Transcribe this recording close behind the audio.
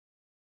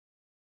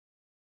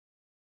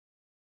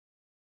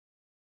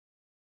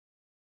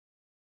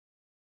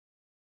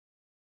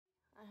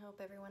hope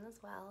everyone is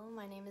well.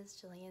 My name is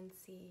Gillian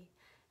Sze,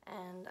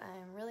 and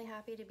I'm really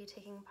happy to be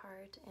taking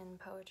part in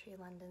Poetry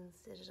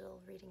London's digital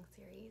reading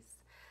series.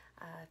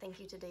 Thank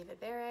you to David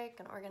Barrick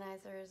and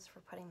organizers for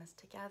putting this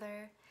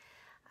together.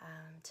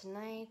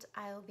 Tonight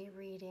I'll be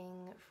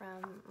reading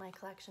from my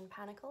collection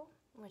Panicle,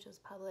 which was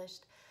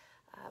published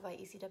by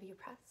ECW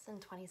Press in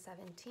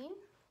 2017.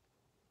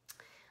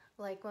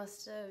 Like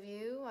most of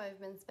you, I've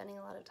been spending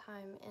a lot of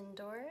time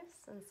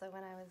indoors, and so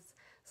when I was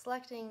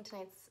selecting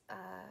tonight's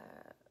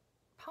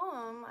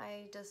poem,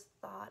 I just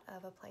thought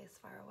of a place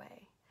far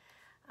away.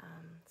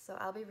 So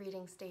I'll be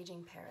reading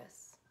Staging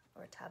Paris,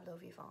 or Tableau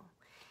Vivant.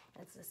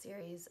 And it's a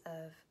series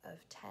of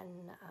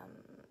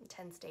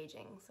 10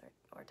 stagings,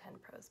 or 10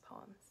 prose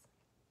poems.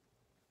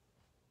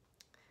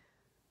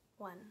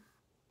 1.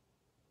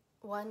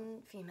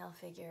 One female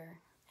figure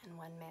and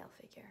one male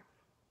figure.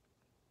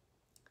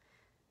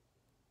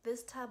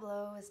 This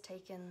tableau is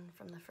taken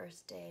from the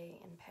first day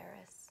in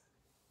Paris.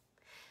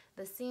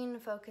 The scene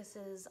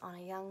focuses on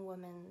a young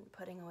woman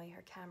putting away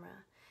her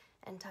camera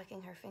and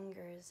tucking her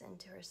fingers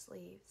into her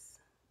sleeves.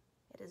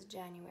 It is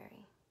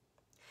January.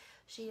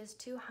 She is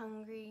too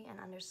hungry and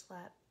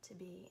underslept to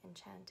be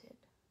enchanted.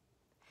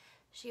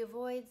 She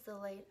avoids the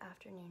late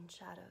afternoon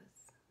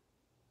shadows.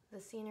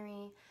 The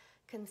scenery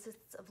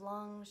consists of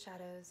long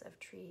shadows of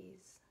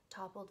trees,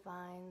 toppled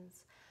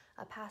vines,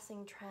 a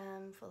passing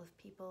tram full of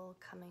people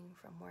coming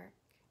from work.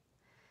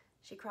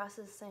 She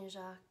crosses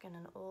Saint-Jacques and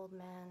an old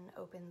man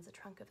opens the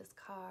trunk of his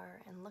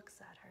car and looks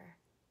at her.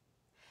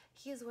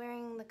 He is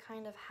wearing the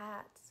kind of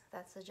hat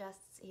that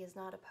suggests he is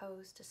not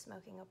opposed to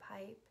smoking a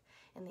pipe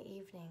in the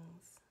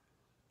evenings.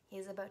 He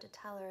is about to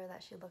tell her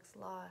that she looks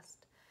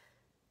lost.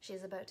 She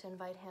is about to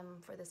invite him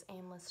for this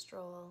aimless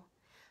stroll,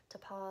 to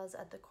pause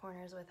at the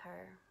corners with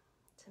her,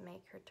 to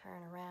make her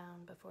turn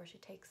around before she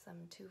takes them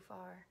too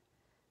far.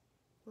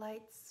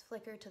 Lights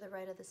flicker to the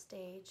right of the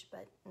stage,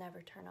 but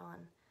never turn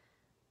on.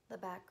 The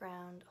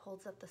background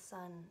holds up the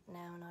sun,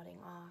 now nodding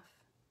off.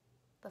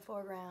 The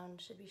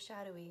foreground should be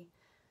shadowy,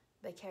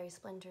 but carries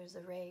splinters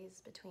of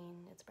rays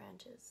between its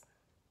branches.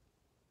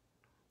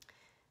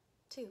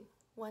 2.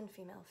 One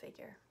female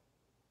figure.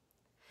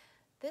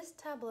 This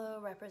tableau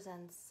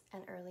represents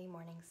an early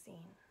morning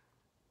scene.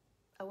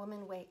 A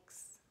woman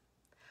wakes.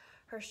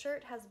 Her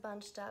shirt has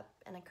bunched up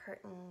and a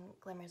curtain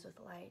glimmers with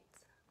light.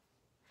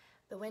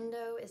 The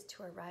window is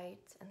to her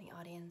right and the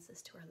audience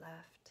is to her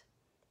left.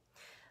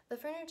 The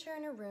furniture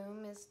in her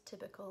room is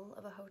typical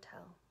of a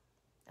hotel.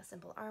 A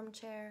simple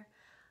armchair,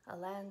 a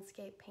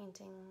landscape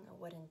painting, a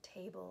wooden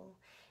table,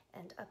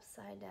 and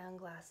upside-down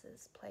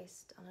glasses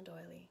placed on a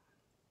doily.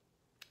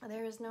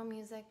 There is no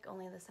music,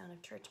 only the sound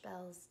of church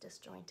bells,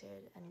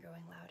 disjointed and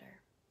growing louder.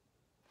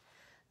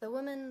 The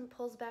woman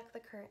pulls back the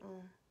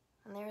curtain,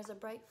 and there is a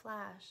bright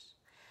flash,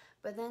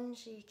 but then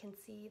she can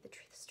see the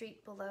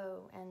street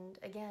below, and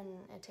again,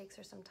 it takes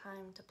her some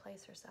time to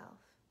place herself.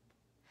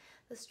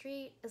 The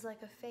street is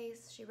like a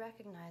face she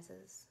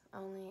recognizes,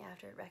 only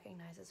after it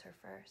recognizes her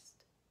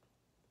first.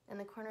 In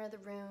the corner of the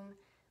room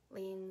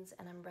leans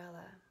an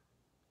umbrella.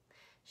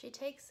 She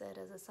takes it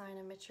as a sign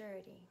of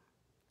maturity.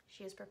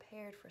 She is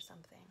prepared for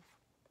something.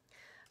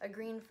 A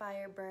green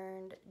fire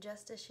burned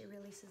just as she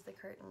releases the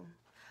curtain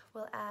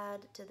will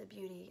add to the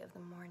beauty of the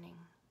morning.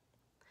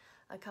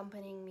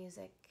 Accompanying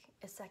music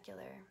is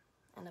secular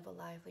and of a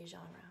lively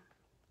genre.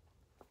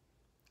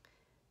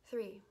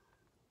 3.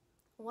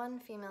 One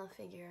female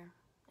figure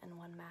and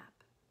one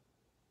map.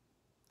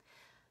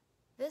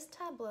 This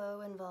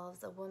tableau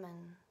involves a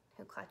woman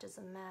who clutches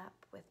a map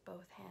with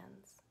both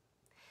hands.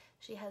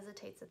 She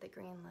hesitates at the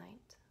green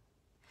light.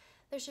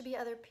 There should be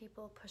other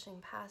people pushing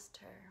past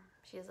her.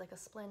 She is like a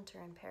splinter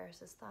in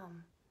Paris's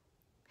thumb.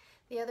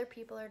 The other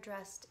people are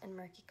dressed in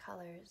murky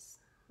colors.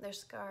 Their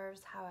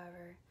scarves,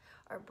 however,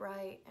 are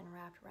bright and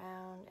wrapped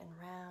round and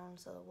round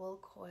so the wool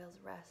coils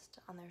rest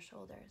on their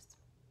shoulders.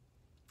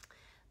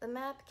 The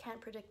map can't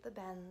predict the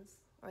bends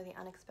or the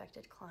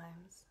unexpected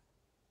climbs.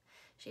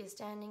 She is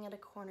standing at a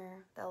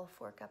corner that will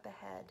fork up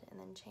ahead and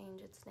then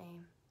change its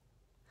name.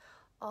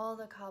 All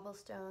the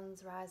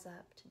cobblestones rise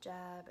up to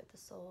jab at the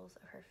soles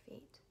of her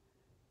feet.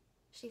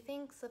 She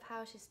thinks of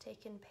how she's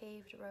taken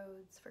paved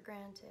roads for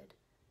granted.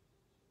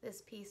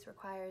 This piece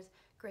requires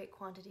great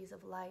quantities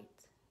of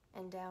light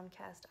and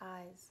downcast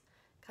eyes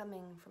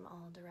coming from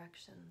all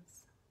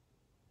directions.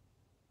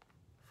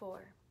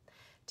 4.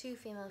 Two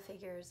female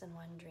figures and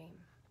one dream.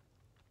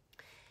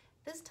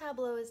 This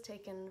tableau is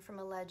taken from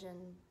a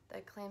legend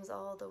that claims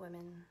all the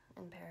women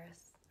in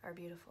Paris are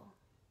beautiful.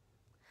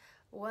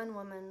 One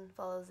woman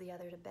follows the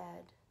other to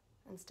bed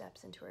and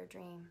steps into her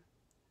dream.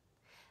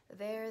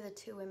 There, the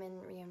two women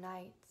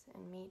reunite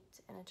and meet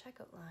in a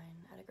checkout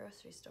line at a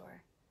grocery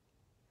store.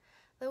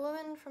 The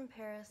woman from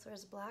Paris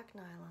wears black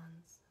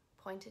nylons,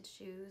 pointed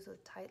shoes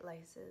with tight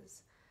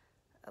laces,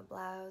 a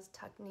blouse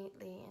tucked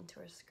neatly into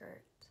her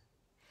skirt.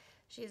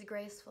 She is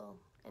graceful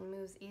and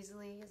moves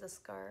easily as a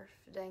scarf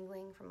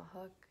dangling from a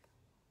hook.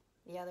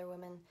 The other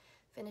woman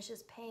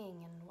finishes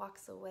paying and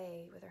walks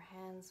away with her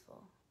hands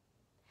full.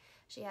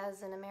 She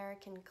has an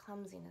American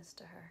clumsiness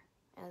to her,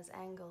 and is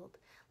angled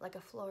like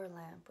a floor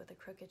lamp with a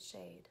crooked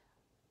shade.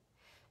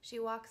 She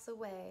walks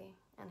away,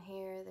 and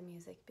here the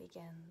music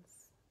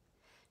begins.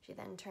 She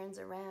then turns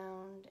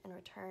around and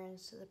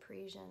returns to the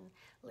Parisian,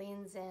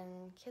 leans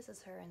in,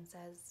 kisses her, and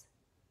says,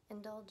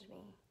 "Indulge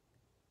me."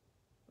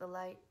 The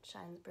light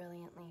shines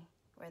brilliantly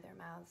where their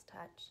mouths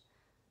touch.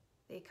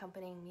 The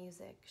accompanying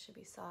music should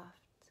be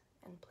soft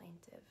and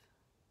plaintive.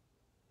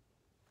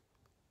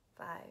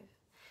 5.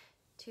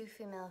 2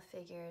 female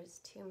figures,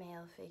 2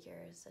 male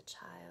figures, a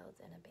child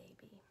and a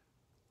baby.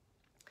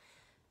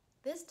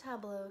 This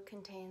tableau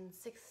contains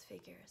 6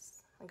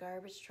 figures, a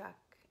garbage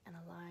truck and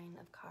a line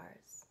of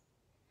cars.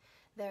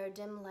 There are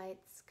dim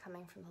lights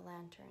coming from the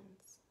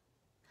lanterns.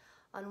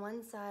 On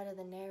one side of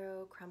the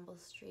narrow,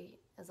 crumbled street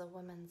is a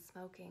woman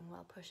smoking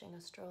while pushing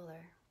a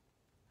stroller.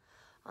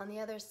 On the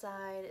other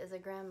side is a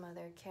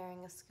grandmother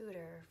carrying a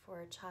scooter for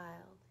a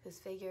child whose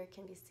figure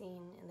can be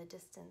seen in the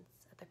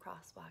distance at the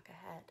crosswalk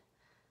ahead.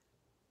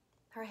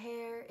 Her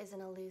hair is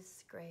in a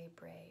loose gray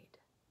braid.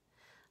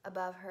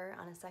 Above her,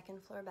 on a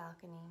second-floor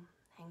balcony,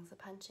 hangs a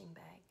punching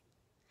bag.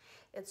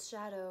 Its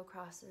shadow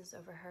crosses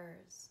over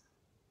hers.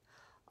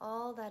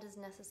 All that is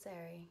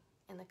necessary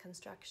in the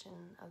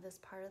construction of this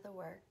part of the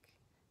work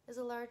is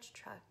a large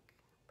truck,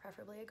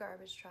 preferably a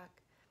garbage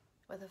truck,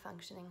 with a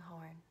functioning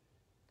horn.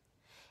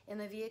 In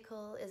the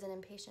vehicle is an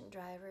impatient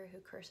driver who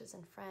curses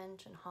in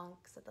French and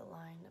honks at the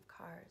line of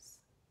cars.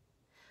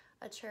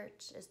 A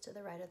church is to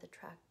the right of the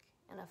truck,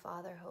 and a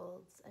father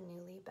holds a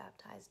newly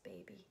baptized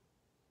baby.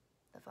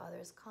 The father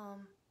is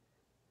calm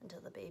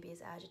until the baby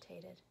is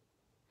agitated.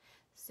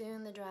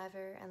 Soon the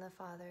driver and the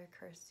father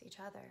curse each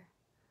other.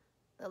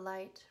 The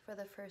light for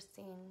the first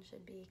scene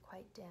should be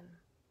quite dim.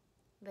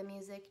 The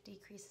music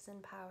decreases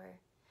in power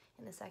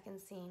in the second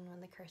scene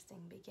when the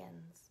cursing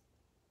begins.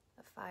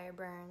 A fire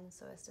burns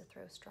so as to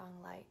throw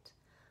strong light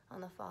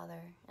on the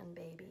father and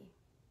baby.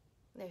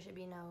 There should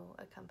be no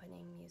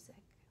accompanying music.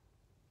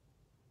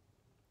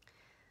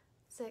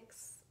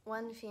 6.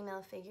 1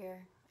 female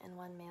figure and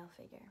 1 male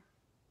figure.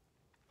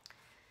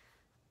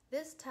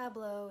 This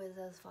tableau is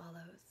as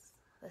follows.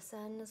 The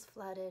Seine is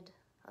flooded.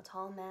 A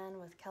tall man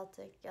with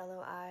Celtic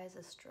yellow eyes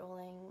is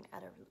strolling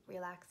at a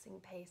relaxing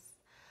pace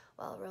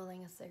while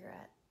rolling a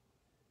cigarette.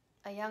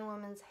 A young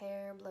woman's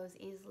hair blows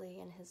easily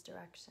in his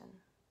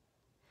direction.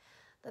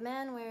 The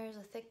man wears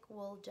a thick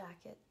wool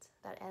jacket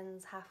that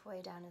ends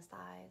halfway down his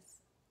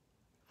thighs.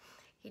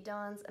 He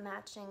dons a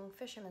matching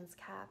fisherman's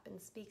cap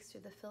and speaks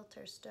through the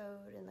filter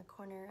stowed in the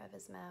corner of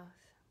his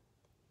mouth.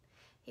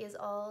 He is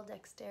all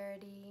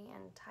dexterity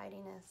and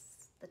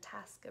tidiness, the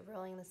task of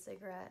rolling the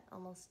cigarette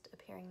almost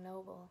appearing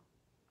noble.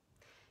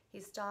 He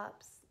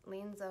stops,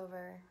 leans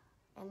over,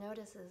 and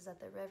notices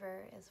that the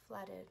river is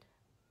flooded.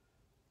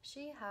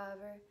 She,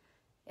 however,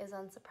 is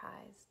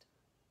unsurprised.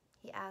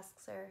 He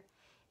asks her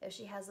if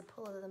she has a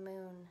pull of the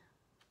moon.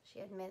 She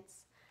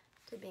admits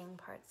to being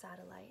part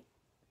satellite.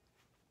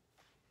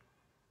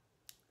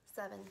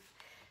 7.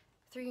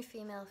 3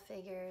 female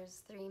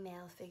figures, 3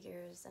 male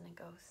figures, and a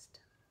ghost.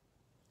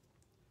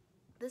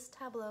 This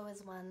tableau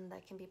is one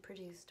that can be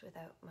produced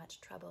without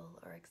much trouble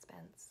or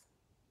expense.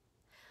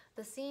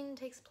 The scene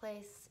takes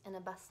place in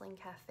a bustling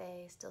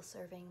cafe still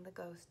serving the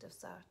ghost of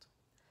Sartre.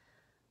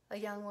 A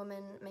young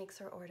woman makes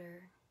her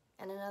order,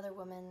 and another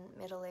woman,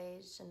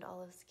 middle-aged and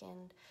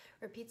olive-skinned,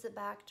 repeats it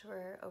back to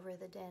her over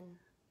the din.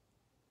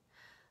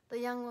 The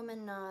young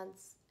woman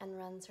nods and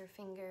runs her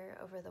finger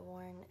over the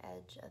worn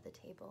edge of the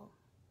table.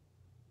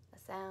 A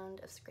sound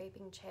of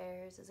scraping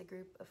chairs as a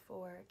group of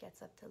 4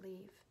 gets up to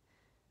leave.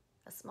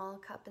 A small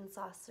cup and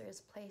saucer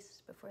is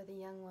placed before the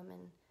young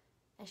woman,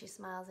 and she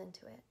smiles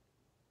into it.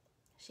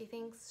 She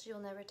thinks she will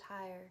never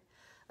tire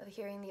of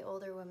hearing the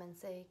older woman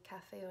say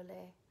café au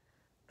lait,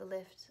 the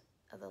lift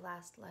of the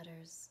last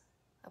letters,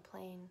 a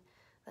plane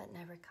that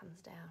never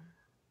comes down.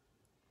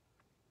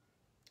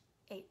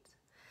 8.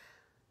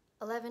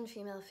 11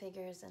 female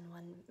figures and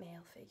 1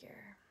 male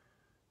figure.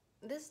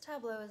 This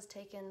tableau is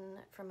taken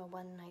from a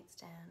one-night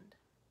stand.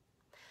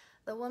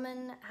 The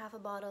woman, half a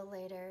bottle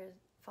later,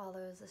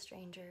 follows a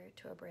stranger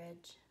to a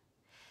bridge.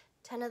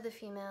 10 of the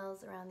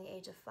females around the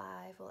age of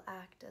 5 will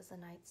act as the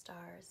night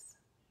stars.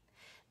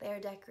 They are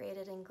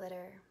decorated in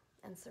glitter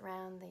and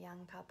surround the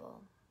young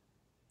couple.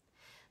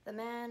 The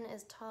man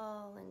is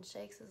tall and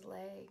shakes his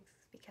legs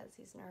because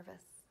he's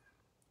nervous.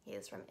 He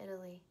is from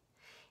Italy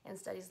and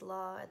studies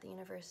law at the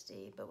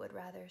university, but would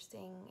rather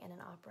sing in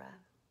an opera.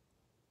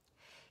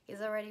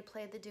 He's already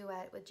played the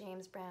duet with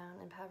James Brown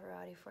and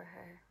Pavarotti for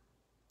her.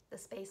 The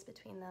space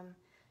between them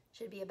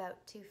should be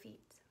about 2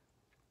 feet.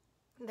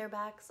 Their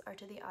backs are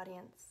to the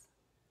audience.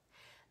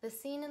 The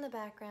scene in the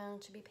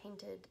background should be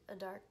painted a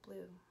dark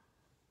blue.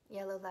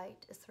 Yellow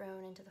light is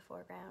thrown into the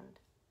foreground.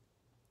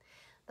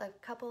 The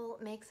couple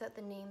makes out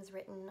the names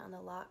written on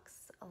the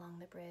locks along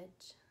the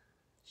bridge.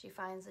 She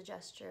finds the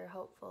gesture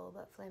hopeful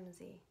but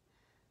flimsy.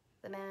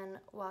 The man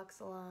walks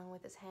along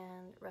with his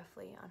hand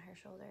roughly on her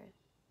shoulder.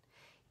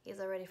 He has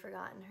already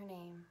forgotten her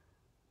name.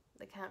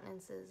 The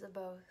countenances of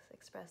both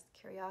express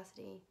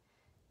curiosity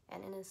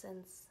and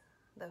innocence,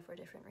 though for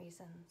different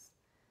reasons.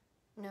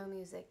 No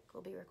music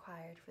will be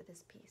required for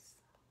this piece.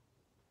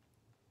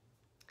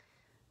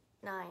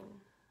 9.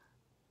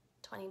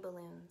 20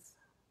 balloons.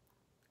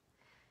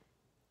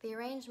 The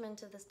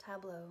arrangement of this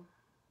tableau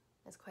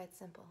is quite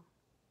simple.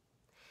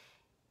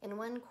 In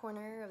one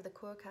corner of the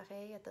Cour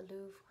Carrée at the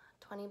Louvre,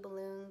 20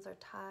 balloons are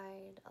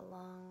tied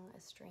along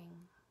a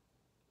string.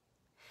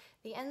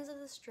 The ends of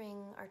the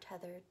string are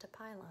tethered to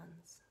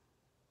pylons.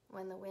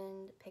 When the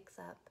wind picks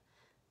up,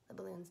 the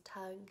balloons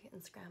tug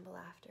and scramble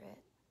after it.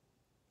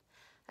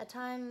 At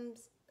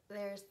times,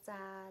 there's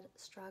sad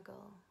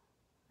struggle.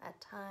 At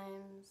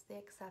times, the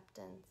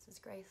acceptance is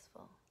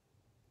graceful.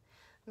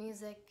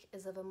 Music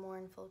is of a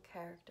mournful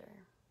character,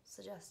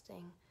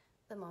 suggesting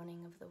the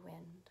moaning of the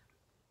wind.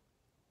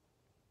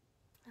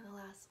 And the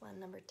last one,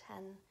 number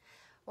 10,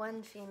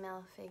 one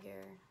female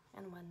figure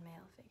and one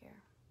male figure.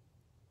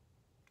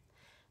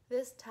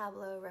 This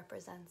tableau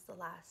represents the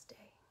last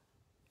day.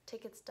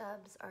 Ticket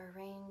stubs are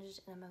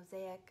arranged in a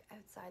mosaic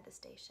outside the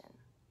station.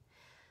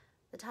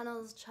 The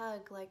tunnels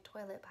chug like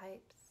toilet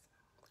pipes.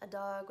 A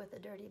dog with a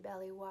dirty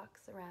belly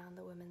walks around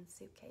the woman's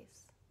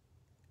suitcase.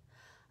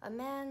 A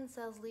man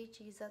sells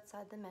lychees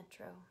outside the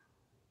metro.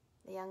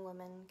 The young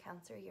woman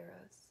counts her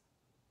euros.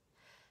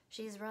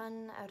 She's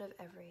run out of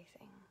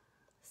everything.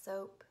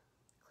 Soap,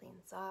 clean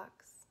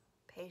socks,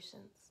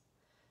 patience.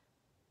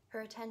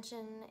 Her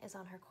attention is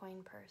on her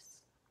coin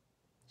purse.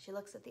 She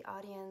looks at the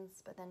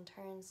audience, but then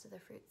turns to the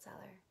fruit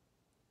seller.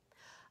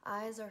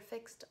 Eyes are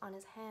fixed on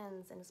his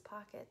hands in his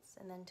pockets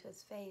and then to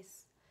his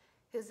face,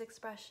 whose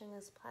expression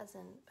is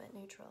pleasant but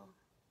neutral.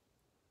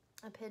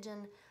 A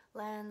pigeon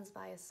lands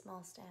by a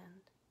small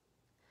stand.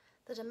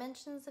 The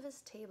dimensions of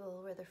his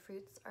table where the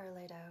fruits are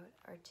laid out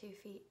are 2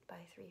 feet by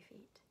 3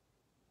 feet.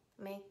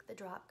 Make the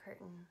drop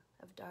curtain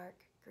of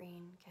dark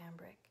green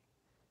cambric.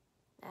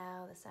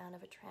 Now the sound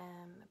of a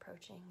tram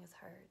approaching is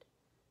heard.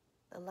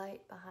 The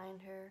light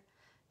behind her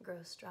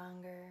grows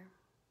stronger,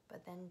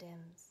 but then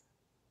dims.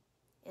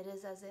 It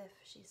is as if,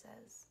 she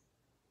says.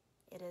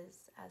 It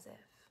is as if.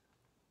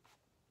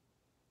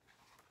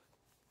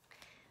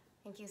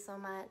 Thank you so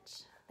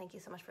much. Thank you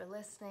so much for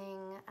listening,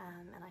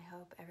 and I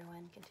hope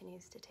everyone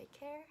continues to take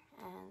care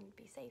and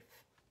be safe.